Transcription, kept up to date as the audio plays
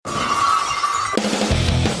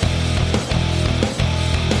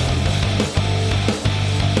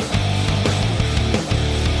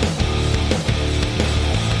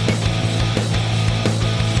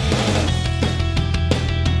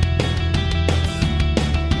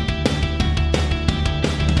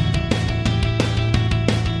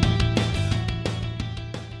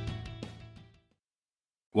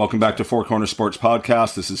Welcome back to Four Corner Sports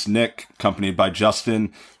Podcast. This is Nick, accompanied by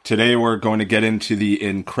Justin. Today we're going to get into the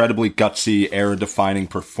incredibly gutsy, era-defining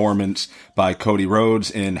performance by Cody Rhodes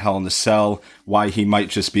in Hell in the Cell, why he might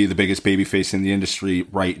just be the biggest babyface in the industry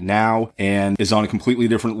right now, and is on a completely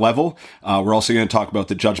different level. We're also going to talk about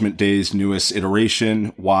the Judgment Day's newest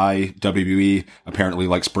iteration, why WWE apparently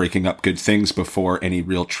likes breaking up good things before any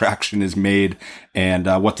real traction is made, and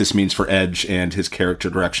what this means for Edge and his character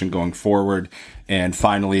direction going forward. And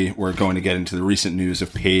finally, we're going to get into the recent news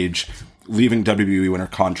of Paige leaving WWE when her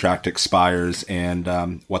contract expires and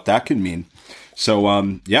what that could mean.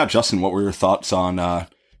 So, Justin, what were your thoughts on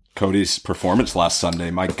Cody's performance last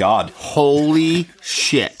Sunday? My God. Holy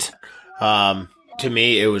shit. To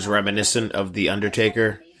me, it was reminiscent of the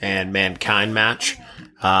Undertaker and Mankind match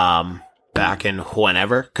back in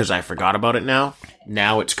whenever, because I forgot about it now.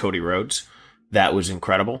 Now it's Cody Rhodes. That was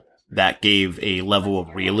incredible. That gave a level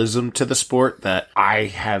of realism to the sport that I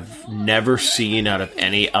have never seen out of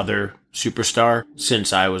any other superstar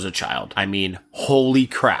since I was a child. I mean, holy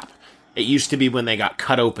crap. It used to be when they got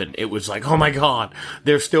cut open, it was like, oh my God,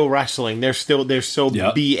 they're still wrestling. They're so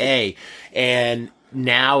BA. And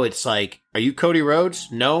now it's like, are you Cody Rhodes?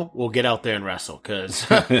 No, we'll get out there and wrestle. Cause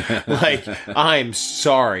like, I'm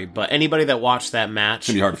sorry, but anybody that watched that match, It's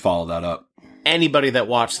going to be hard to follow that up. Anybody that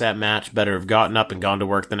watched that match better have gotten up and gone to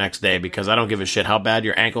work the next day, because I don't give a shit how bad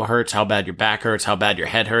your ankle hurts, how bad your back hurts, how bad your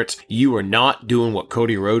head hurts. You are not doing what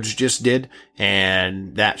Cody Rhodes just did,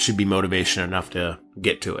 and that should be motivation enough to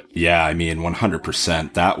get to it. Yeah, I mean,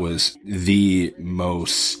 100%. That was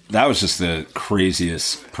just the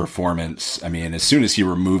craziest performance. I mean, as soon as he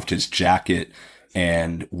removed his jacket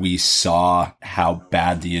and we saw how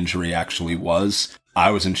bad the injury actually was,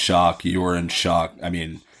 I was in shock. You were in shock. I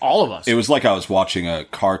mean, all of us. It was like I was watching a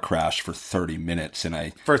car crash for 30 minutes and I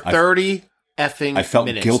felt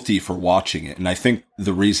guilty for watching it. And I think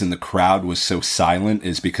the reason the crowd was so silent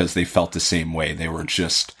is because they felt the same way. They were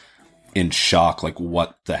just in shock. Like,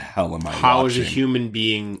 what the hell am I watching? How is a human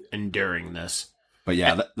being enduring this? But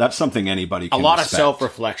yeah, that's something anybody can A lot respect. of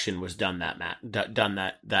self-reflection was done that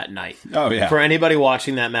night. Oh yeah. For anybody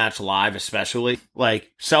watching that match live, especially,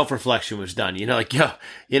 like, self-reflection was done. You know, like,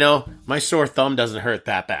 my sore thumb doesn't hurt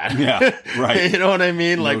that bad. Yeah, right. You know what I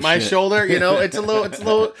mean? No like my shit. shoulder, it's a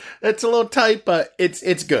little tight, but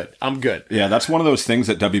it's good. I'm good. Yeah, that's one of those things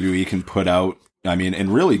that WWE can put out. I mean,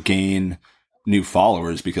 and really gain new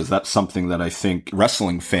followers, because that's something that I think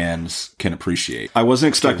wrestling fans can appreciate. I wasn't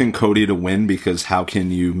expecting Cody to win, because how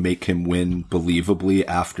can you make him win believably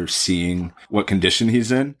after seeing what condition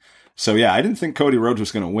he's in? So yeah, I didn't think Cody Rhodes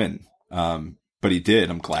was going to win. But he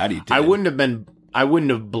did. I'm glad he did. I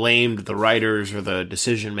wouldn't have blamed the writers or the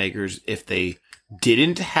decision makers if they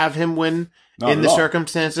didn't have him win in the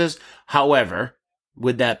circumstances. However,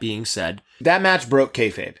 with that being said, that match broke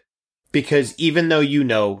kayfabe, because even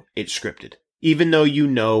though it's scripted, even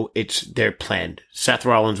though they're planned, Seth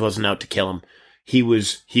Rollins wasn't out to kill him. He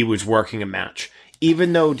was working a match.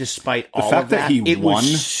 Even though, despite all of that, it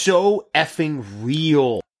was so effing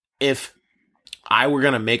real. If I were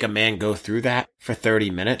gonna make a man go through that for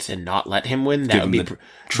 30 minutes and not let him win, that would be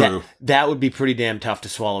true. That would be pretty damn tough to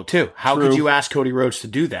swallow too. How could you ask Cody Rhodes to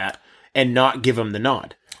do that and not give him the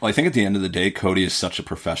nod? Well, I think at the end of the day, Cody is such a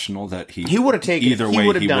professional that he would have taken either it. He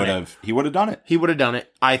would have done it. He would have done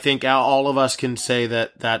it. I think all of us can say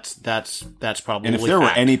that's probably. And if there were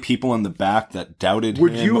any people in the back that doubted him,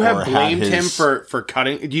 would you have blamed him his... for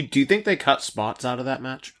cutting? Do you think they cut spots out of that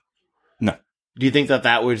match? No. Do you think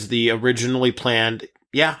that was the originally planned?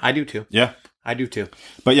 Yeah, I do too. Yeah. I do too.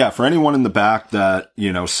 But yeah, for anyone in the back that,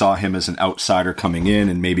 saw him as an outsider coming in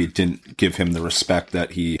and maybe didn't give him the respect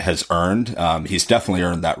that he has earned, he's definitely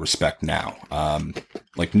earned that respect now.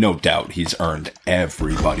 No doubt he's earned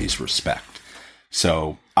everybody's respect.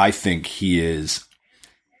 So I think he's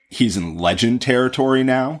in legend territory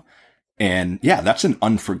now. And yeah, that's an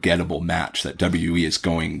unforgettable match that WWE is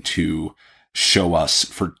going to show us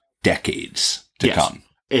for decades to come.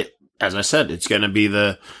 As I said, it's going to be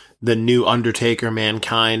the new Undertaker,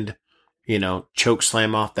 Mankind, choke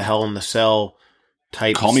slam off the Hell in the Cell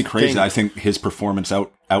type. Call me crazy. I think his performance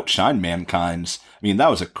outshined Mankind's. I mean,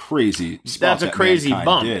 that was a crazy spot. That's a crazy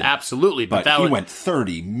bump. Did. Absolutely. But he went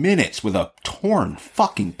 30 minutes with a torn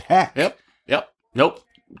fucking pec. Yep. Nope.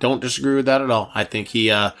 Don't disagree with that at all. I think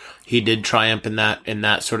he did triumph in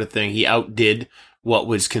that sort of thing. He outdid what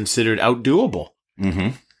was considered outdoable.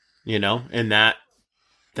 Mm-hmm. And that.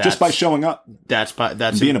 Just by showing up. That's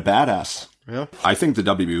being a badass. Yeah. I think the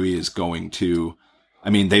WWE is going to,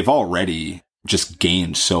 they've already just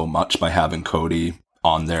gained so much by having Cody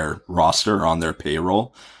on their roster, on their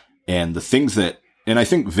payroll. And the things and I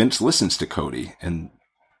think Vince listens to Cody, and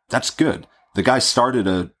That's good. The guy started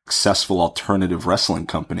a successful alternative wrestling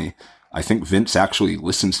company. I think Vince actually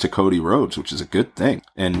listens to Cody Rhodes, which is a good thing.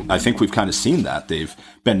 And I think we've kind of seen that. They've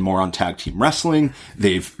been more on tag team wrestling.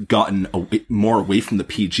 They've gotten more away from the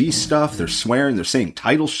PG stuff. They're swearing. They're saying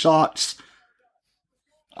title shots.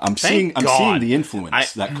 I'm seeing the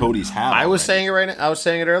influence that Cody's had. I was saying it right now. I was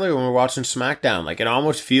saying it earlier when we were watching SmackDown. Like, it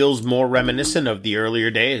almost feels more reminiscent of the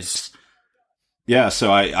earlier days. Yeah,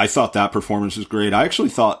 so I thought that performance was great. I actually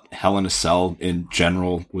thought Hell in a Cell in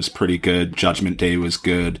general was pretty good. Judgment Day was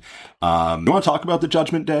good. You want to talk about the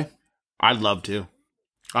Judgment Day? I'd love to.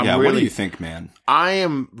 What do you think, man? I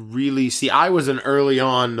am really... See, I was an early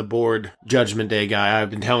on the board Judgment Day guy. I've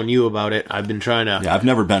been telling you about it. I've been trying to... Yeah, I've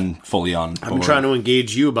never been fully on board. I've been trying to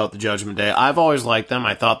engage you about the Judgment Day. I've always liked them.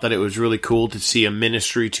 I thought that it was really cool to see a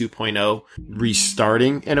Ministry 2.0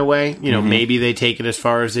 restarting in a way. You know, maybe they take it as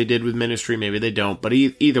far as they did with Ministry. Maybe they don't. But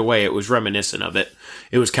either way, it was reminiscent of it.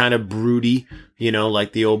 It was kind of broody, you know,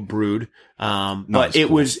 like the old Brood. But it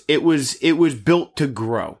was built to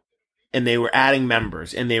grow. And they were adding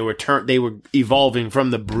members, and they were evolving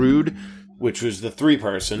from the Brood, which was the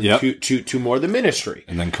 3-person, to more the Ministry.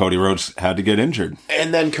 And then Cody Rhodes had to get injured.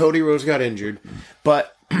 And then Cody Rhodes got injured.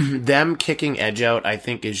 But them kicking Edge out, I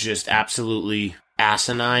think, is just absolutely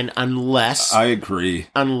asinine. Unless I agree.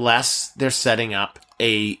 Unless they're setting up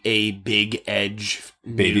a big Edge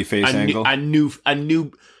babyface angle, a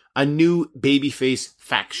new babyface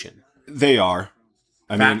faction. They are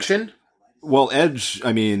faction. Well, Edge,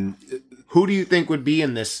 I mean... Who do you think would be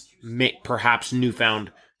in this perhaps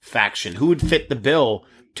newfound faction? Who would fit the bill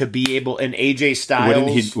to be able... And AJ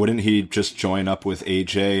Styles... Wouldn't he just join up with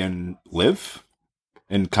AJ and Liv?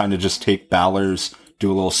 And kind of just take Balor's...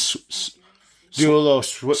 Do a little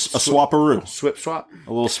swapperoo. Swap?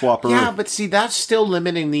 A little swapperoo. Yeah, but see, that's still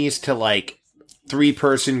limiting these to, like,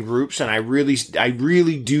 3-person groups, and I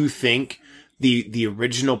really do think the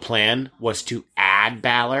original plan was to add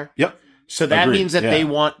Balor. Yep. So that means that they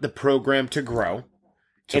want the program to grow.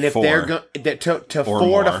 And if they're going to 4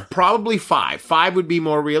 more. to probably 5. 5 would be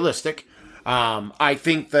more realistic. I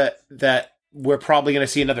think that we're probably going to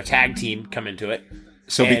see another tag team come into it.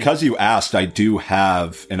 So because you asked, I do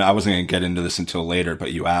have, and I wasn't going to get into this until later,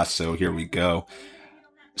 but you asked, so here we go.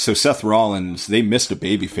 So Seth Rollins, they missed a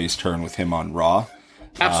babyface turn with him on Raw.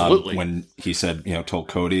 Absolutely. When he said, told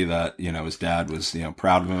Cody that, his dad was,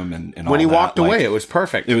 proud of him and all that. When he walked away, it was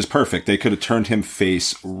perfect. It was perfect. They could have turned him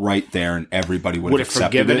face right there and everybody would have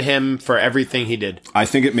accepted forgiven it. him for everything he did. I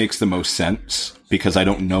think it makes the most sense because I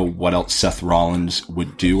don't know what else Seth Rollins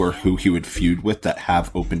would do or who he would feud with that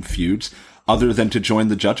have open feuds other than to join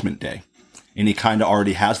the Judgment Day. And he kind of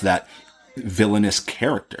already has that villainous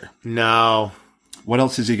character. No. What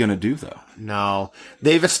else is he going to do, though? No.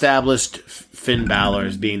 They've established Finn Balor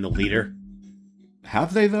as being the leader.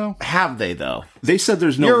 Have they, though? They said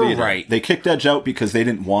there's no leader. You're right. They kicked Edge out because they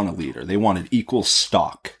didn't want a leader. They wanted equal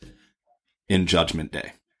stock in Judgment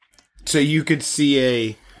Day. So you could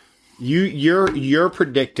see you're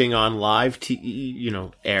predicting on live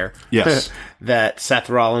air. Yes. that Seth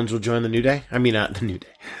Rollins will join the New Day? I mean, not the New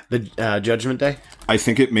Day. The Judgment Day? I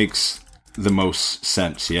think it makes the most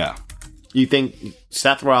sense, yeah. You think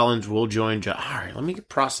Seth Rollins will join... All right, let me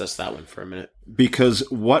process that one for a minute. Because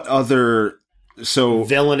what other...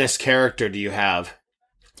 villainous character do you have?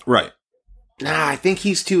 Right. Nah, I think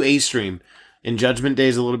he's too A-stream. And Judgment Day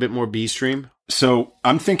is a little bit more B-stream. So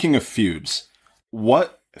I'm thinking of feuds.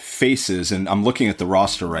 What faces, and I'm looking at the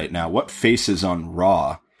roster right now, what faces on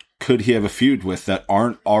Raw could he have a feud with that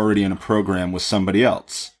aren't already in a program with somebody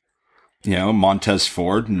else? Montez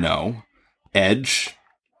Ford, no. Edge...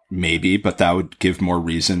 maybe, but that would give more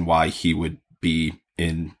reason why he would be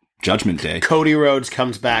in Judgment Day. Cody Rhodes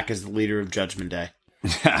comes back as the leader of Judgment Day.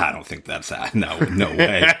 I don't think that's that. No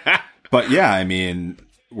way. But yeah, I mean,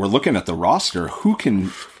 we're looking at the roster. Who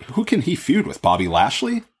can he feud with? Bobby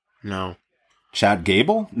Lashley? No. Chad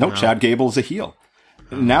Gable? No. Chad Gable's a heel.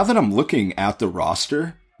 Now that I'm looking at the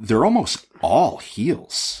roster, they're almost all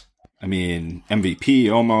heels. I mean, MVP,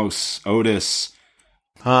 Omos, Otis.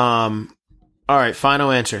 All right,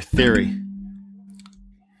 final answer. Theory.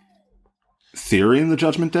 Theory in the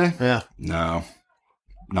Judgment Day? Yeah. No.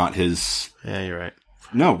 Not his... Yeah, you're right.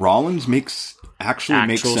 No, Rollins makes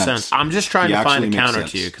sense. I'm just trying to find a counter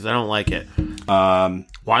to you because I don't like it.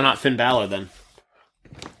 Why not Finn Balor then?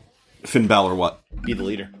 Finn Balor what? Be the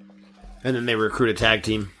leader. And then they recruit a tag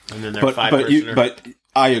team. And then they're 5-person. But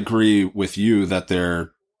I agree with you that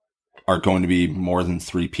they're are going to be more than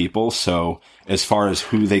 3 people. So as far as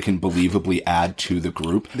who they can believably add to the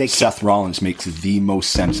group, Seth Rollins makes the most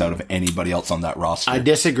sense out of anybody else on that roster. I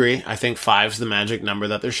disagree. I think 5's the magic number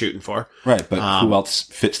that they're shooting for. Right, but who else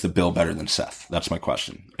fits the bill better than Seth? That's my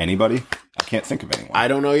question. Anybody? I can't think of anyone. I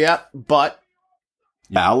don't know yet, but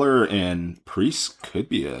Balor and Priest could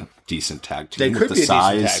be a decent tag team. They could be a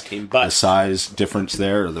decent tag team, but the size difference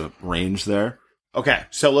there, or the range there. Okay,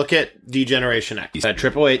 so look at D-Generation X. You had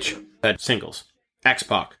Triple H, had singles.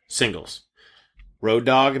 X-Pac, singles. Road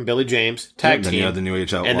Dogg and Billy James, tag team. Then you had the New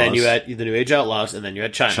Age Outlaws. And then you had the New Age Outlaws, and then you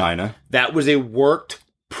had China. That was a worked,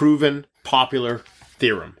 proven, popular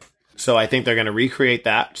theorem. So I think they're going to recreate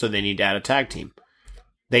that, so they need to add a tag team.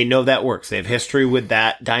 They know that works. They have history with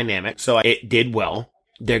that dynamic, so it did well.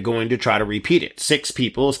 They're going to try to repeat it. 6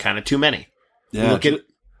 people is kind of too many. Yeah, look at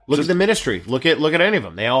the Ministry. Look at any of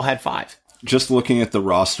them. They all had 5. Just looking at the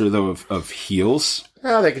roster, though, of heels.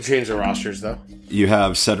 Oh, they can change their rosters, though. You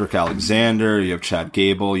have Cedric Alexander, you have Chad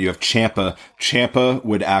Gable, you have Ciampa. Ciampa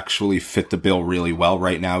would actually fit the bill really well.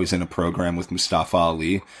 Right now, he's in a program with Mustafa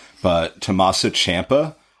Ali. But Tommaso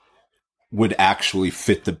Ciampa would actually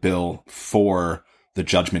fit the bill for the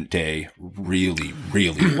Judgment Day really,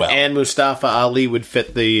 really well. And Mustafa Ali would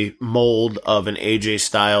fit the mold of an AJ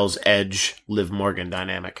Styles, Edge, Liv Morgan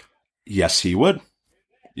dynamic. Yes, he would.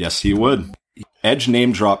 Yes, he would. Edge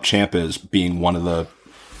name dropped Ciampa as being one of the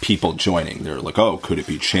people joining. They're like, oh, could it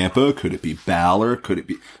be Ciampa? Could it be Balor? Could it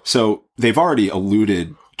be? So they've already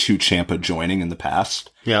alluded to Ciampa joining in the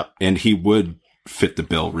past. Yeah. And he would fit the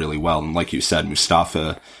bill really well. And like you said,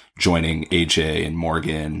 Mustafa joining AJ and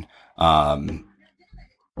Morgan.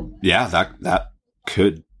 Yeah, that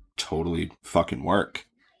could totally fucking work.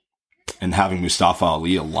 And having Mustafa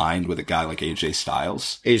Ali aligned with a guy like AJ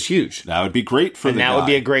Styles is huge. That would be great for the guy. And that would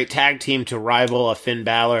be a great tag team to rival a Finn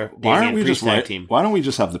Balor, Damian Priest tag team. Why don't we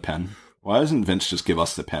just have the pen? Why doesn't Vince just give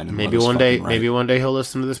us the pen? And maybe one day he'll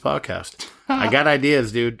listen to this podcast. I got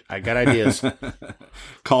ideas, dude. I got ideas.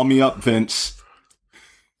 Call me up, Vince.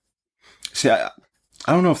 See, I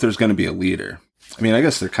don't know if there's going to be a leader. I mean, I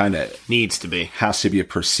guess there kind of needs to be. Has to be a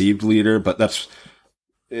perceived leader, but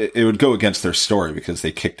it would go against their story because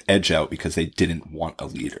they kicked Edge out because they didn't want a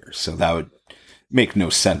leader. So that would make no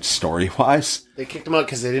sense story-wise. They kicked him out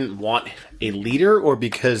because they didn't want a leader or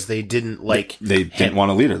because they didn't like They didn't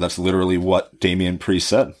want a leader. That's literally what Damian Priest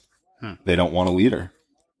said. They don't want a leader.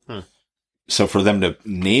 So for them to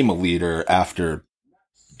name a leader after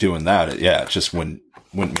doing that, it just wouldn't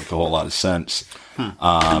make a whole lot of sense.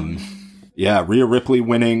 Yeah, Rhea Ripley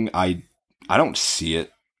winning, I don't see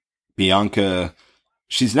it. Bianca,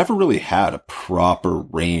 she's never really had a proper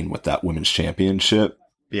reign with that women's championship.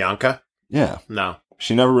 Bianca? Yeah. No.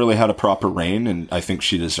 She never really had a proper reign, and I think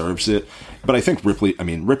she deserves it. But I think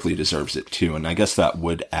Ripley deserves it too, and I guess that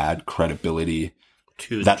would add credibility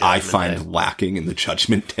to that I find lacking in the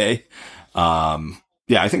Judgment Day.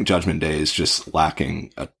 Yeah, I think Judgment Day is just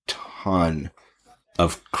lacking a ton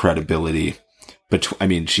of credibility.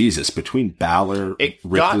 Between Balor,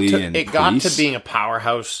 Ripley, and it got to being a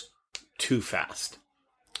powerhouse too fast.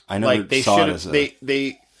 I never saw it as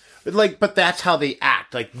but that's how they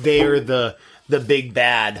act. Like they're the big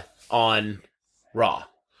bad on Raw.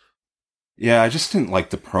 Yeah, I just didn't like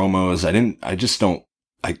the promos. I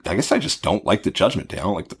guess I just don't like the Judgment Day. I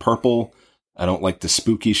don't like the purple. I don't like the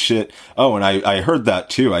spooky shit. Oh, and I heard that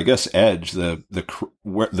too. I guess Edge,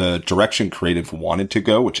 where the direction creative wanted to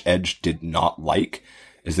go, which Edge did not like,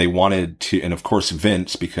 is they wanted to, and of course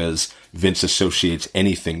Vince, because Vince associates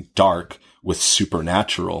anything dark with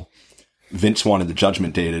supernatural. Vince wanted the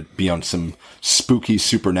Judgment Day to be on some spooky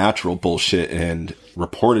supernatural bullshit, and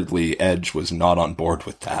reportedly Edge was not on board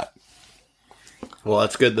with that. Well,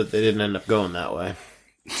 that's good that they didn't end up going that way.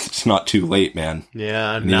 It's not too late, man.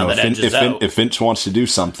 Yeah, now that Edge is out. If Vince wants to do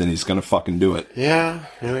something, he's going to fucking do it. Yeah,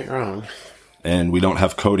 you ain't wrong. And we don't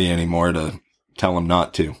have Cody anymore to tell him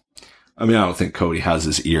not to. I mean, I don't think Cody has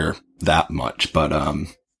his ear that much, but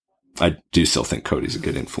I do still think Cody's a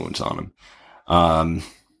good influence on him.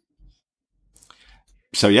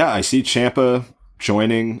 So yeah, I see Ciampa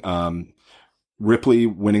joining. Ripley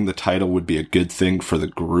winning the title would be a good thing for the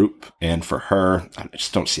group and for her. I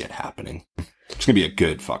just don't see it happening. It's going to be a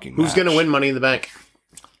good fucking match. Who's going to win Money in the Bank?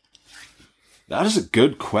 That is a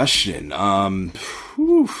good question. I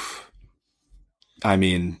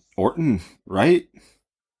mean, Orton, right?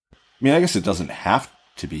 I mean, I guess it doesn't have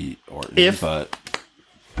to be Orton, but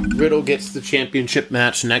Riddle gets the championship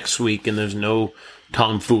match next week and there's no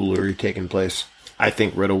tomfoolery taking place, I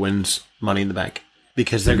think Riddle wins Money in the Bank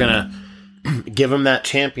because they're going to give him that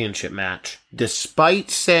championship match despite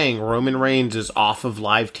saying Roman Reigns is off of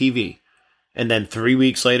live TV. and then 3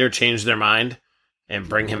 weeks later change their mind and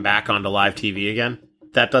bring him back onto live TV again?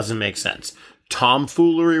 That doesn't make sense.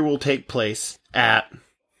 Tomfoolery will take place at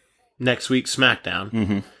next week's SmackDown.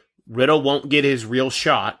 Mm-hmm. Riddle won't get his real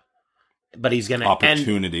shot, but he's going to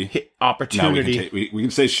opportunity. Opportunity. We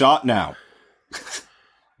can say shot now.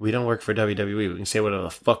 We don't work for WWE. We can say whatever the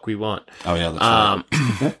fuck we want. Oh yeah,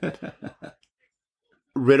 that's right.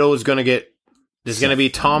 Riddle is going to get. There's going to be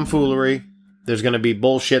tomfoolery. There's going to be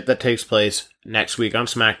bullshit that takes place next week on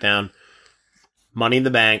SmackDown. Money in the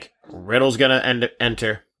Bank. Riddle's going to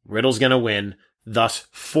enter. Riddle's going to win, thus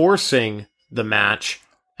forcing the match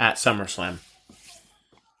at SummerSlam.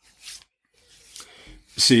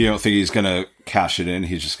 So you don't think he's going to cash it in?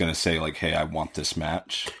 He's just going to say, like, hey, I want this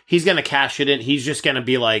match? He's going to cash it in. He's just going to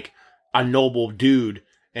be like a noble dude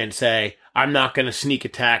and say, I'm not going to sneak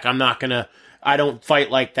attack. I don't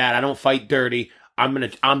fight like that. I don't fight dirty.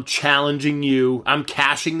 I'm challenging you. I'm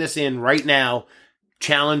cashing this in right now,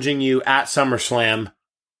 challenging you at SummerSlam,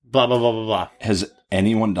 blah, blah, blah, blah, blah. Has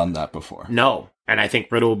anyone done that before? No. And I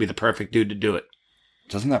think Riddle will be the perfect dude to do it.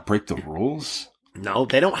 Doesn't that break the rules? No,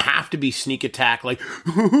 they don't have to be sneak attack like,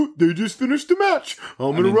 they just finished the match.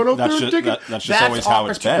 I'm going to run out there and take it. That's just always how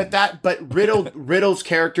it's been. But Riddle's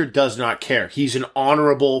character does not care. He's an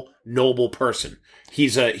honorable, noble person.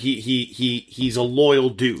 He's a loyal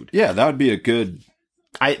dude. Yeah, that would be a good.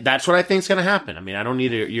 That's what I think is going to happen. I mean, I don't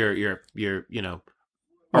need your Well,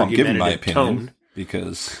 I'm giving my opinion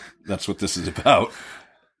because that's what this is about.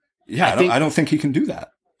 Yeah, I don't think he can do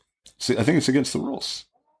that. See, I think it's against the rules.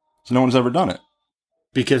 So no one's ever done it.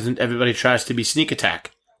 Because everybody tries to be sneak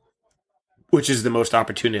attack, which is the most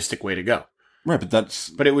opportunistic way to go. Right,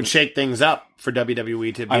 but it would shake things up for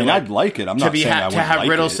WWE to be. I'd like it. I'm not saying I would to have like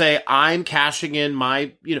Riddle it. say, "I'm cashing in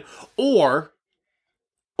my," or,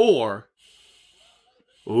 here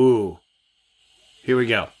we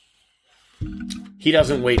go. He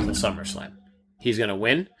doesn't wait till SummerSlam. He's going to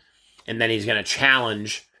win, and then he's going to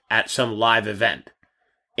challenge at some live event.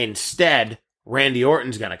 Instead, Randy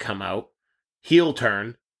Orton's going to come out, heel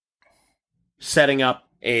turn, setting up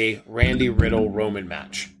a Randy Riddle Roman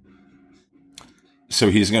match. So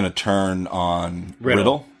he's going to turn on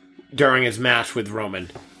Riddle? During his match with Roman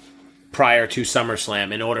prior to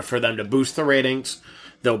SummerSlam. In order for them to boost the ratings,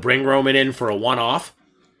 they'll bring Roman in for a one-off.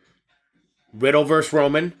 Riddle versus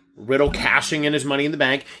Roman. Riddle cashing in his Money in the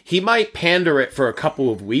Bank. He might pander it for a couple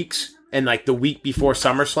of weeks, and like the week before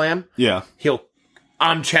SummerSlam, yeah,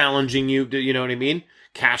 I'm challenging you, you know what I mean?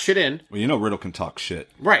 Cash it in. Well, Riddle can talk shit.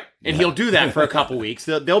 Right. And he'll do that for a couple weeks.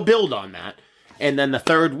 They'll build on that. And then the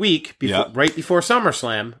third week, right before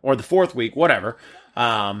SummerSlam, or the fourth week, whatever,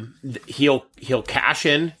 he'll cash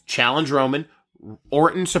in, challenge Roman,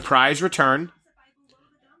 Orton surprise return,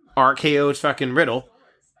 RKO's fucking Riddle,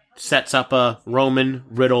 sets up a Roman,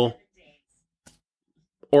 Riddle,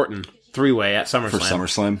 Orton three-way at SummerSlam. For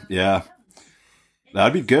SummerSlam, yeah.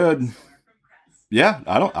 That'd be good. Yeah,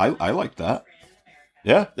 I like that.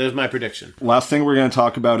 Yeah. There's my prediction. Last thing we're going to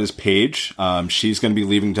talk about is Paige. She's going to be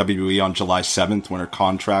leaving WWE on July 7th when her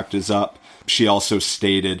contract is up. She also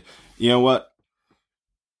stated, you know what?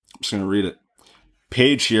 I'm just going to read it.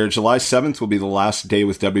 Paige here, July 7th will be the last day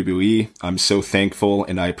with WWE. I'm so thankful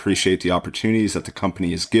and I appreciate the opportunities that the company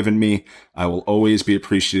has given me. I will always be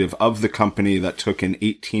appreciative of the company that took an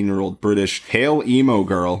 18-year-old British pale emo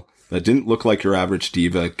girl that didn't look like your average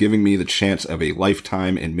diva, giving me the chance of a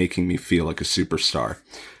lifetime and making me feel like a superstar.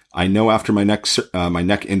 I know after my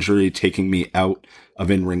neck injury taking me out of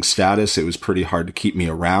in-ring status, it was pretty hard to keep me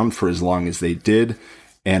around for as long as they did,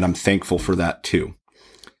 and I'm thankful for that too.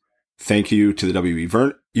 Thank you to the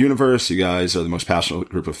WWE Universe. You guys are the most passionate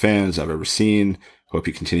group of fans I've ever seen. Hope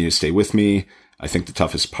you continue to stay with me. I think the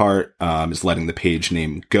toughest part is letting the Paige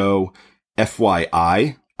name go.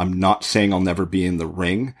 FYI, I'm not saying I'll never be in the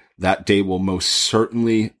ring. That day will most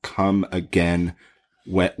certainly come again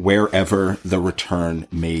wherever the return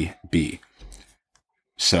may be.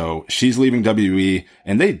 So she's leaving WWE,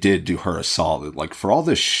 and they did do her a solid. Like, for all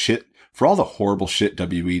this shit, for all the horrible shit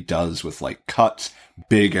WWE does with like cuts,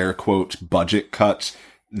 big air quotes, budget cuts,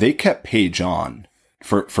 they kept Paige on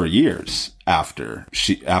for years after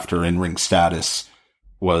in-ring status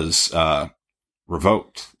was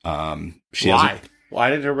revoked. Why?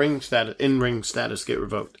 Why did her in-ring status get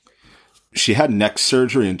revoked? She had neck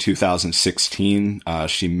surgery in 2016.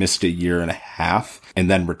 She missed a year and a half and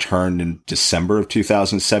then returned in December of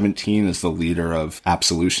 2017 as the leader of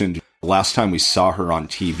Absolution. Last time we saw her on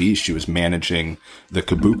TV, she was managing the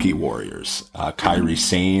Kabuki Warriors, Kairi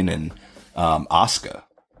Sane and Asuka.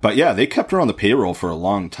 But yeah, they kept her on the payroll for a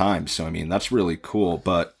long time. So, I mean, that's really cool.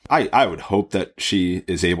 But I would hope that she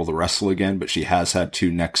is able to wrestle again, but she has had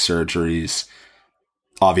 2 neck surgeries.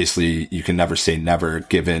 Obviously, you can never say never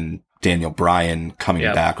given Daniel Bryan coming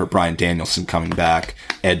back or Bryan Danielson coming back,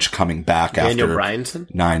 Edge coming back Daniel after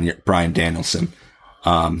Bryanson? 9 years. Bryan Danielson.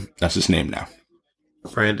 That's his name now.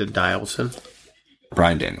 Brandon Danielson?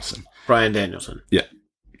 Bryan Danielson. Bryan Danielson. Yeah.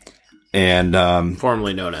 And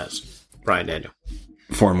formerly known as Bryan Daniel.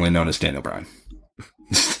 Formerly known as Daniel Bryan.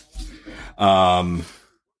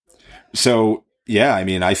 So, yeah, I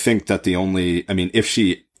mean, I think that if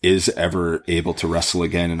she is ever able to wrestle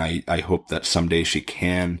again, and I hope that someday she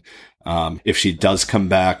can, if she does come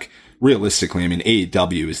back, realistically, I mean,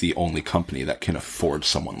 AEW is the only company that can afford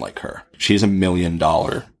someone like her. She's $1 million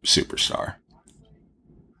superstar.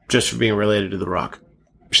 Just for being related to The Rock.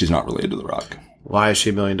 She's not related to The Rock. Why is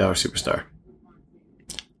she $1 million superstar?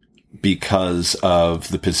 Because of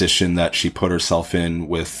the position that she put herself in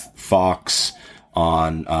with Fox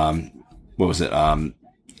on, what was it?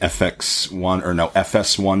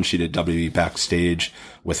 FS1. She did WWE Backstage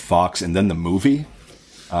with Fox, and then the movie,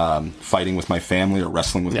 Fighting with My Family or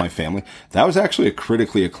Wrestling with My Family. That was actually a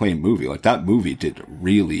critically acclaimed movie. Like, that movie did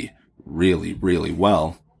really, really, really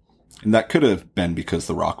well. And that could have been because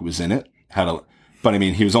The Rock was in it. But I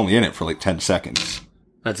mean, he was only in it for like 10 seconds.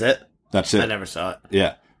 That's it? That's it. I never saw it.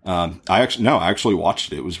 Yeah. I actually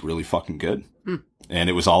watched it. It was really fucking good. And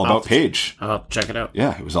it was all about Paige. I'll have to check it out.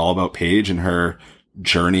 Yeah, it was all about Paige and her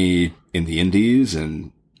journey in the indies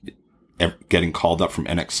and getting called up from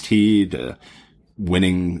NXT to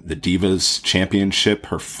winning the Divas Championship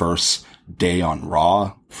her first day on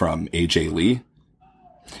Raw from AJ Lee.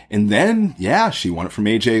 And then, she won it from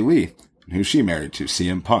AJ Lee. Who's she married to?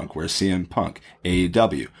 CM Punk. Where's CM Punk?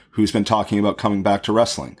 AEW. Who's been talking about coming back to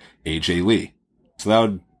wrestling? AJ Lee. So that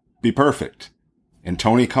would be perfect. And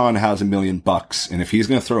Tony Khan has $1 million, and if he's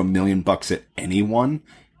going to throw $1 million at anyone,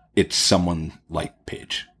 it's someone like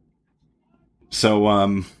Paige.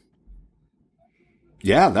 So,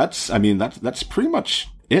 that's pretty much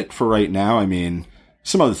it for right now. I mean,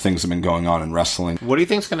 some other things have been going on in wrestling. What do you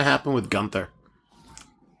think's going to happen with Gunther?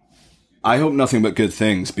 I hope nothing but good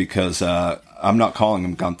things, because I'm not calling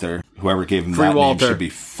him Gunther. Whoever gave him that name should be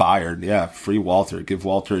fired. Yeah, free Walter. Give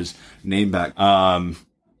Walter his name back.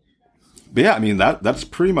 But yeah, I mean, that's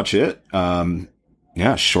pretty much it.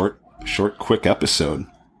 Short, quick episode.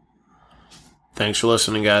 Thanks for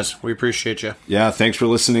listening, guys. We appreciate you. Yeah, thanks for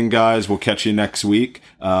listening, guys. We'll catch you next week.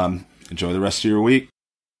 Enjoy the rest of your week.